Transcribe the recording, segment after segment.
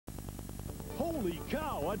Holy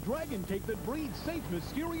cow, a dragon cake that breathes safe,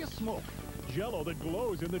 mysterious smoke. Jell-O that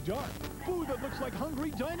glows in the dark. Food that looks like hungry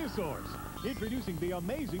dinosaurs. Introducing the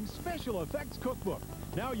amazing Special Effects Cookbook.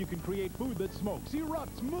 Now you can create food that smokes,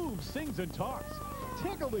 erupts, moves, sings, and talks.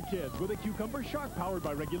 Tickle the kids with a cucumber shark powered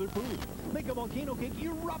by regular food. Make a volcano cake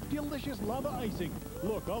erupt delicious lava icing.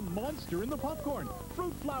 Look, a monster in the popcorn.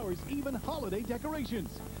 Fruit flowers, even holiday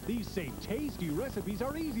decorations. These safe, tasty recipes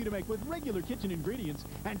are easy to make with regular kitchen ingredients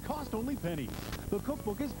and cost only pennies. The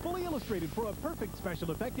cookbook is fully illustrated for a perfect special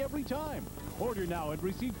effect every time. Order now and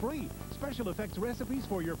receive free special effects recipes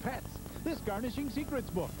for your pets. This garnishing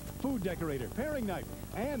secrets book, food decorator, paring knife,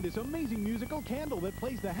 and this amazing musical candle that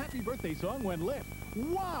plays the happy birthday song when lit.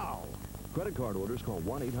 Wow! Credit card orders, call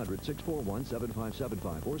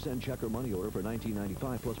 1-800-641-7575 or send check or money order for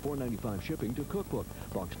 $19.95 plus $4.95 shipping to Cookbook,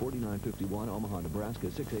 Box 4951, Omaha,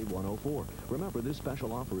 Nebraska 68104. Remember, this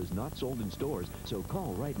special offer is not sold in stores, so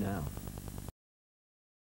call right now.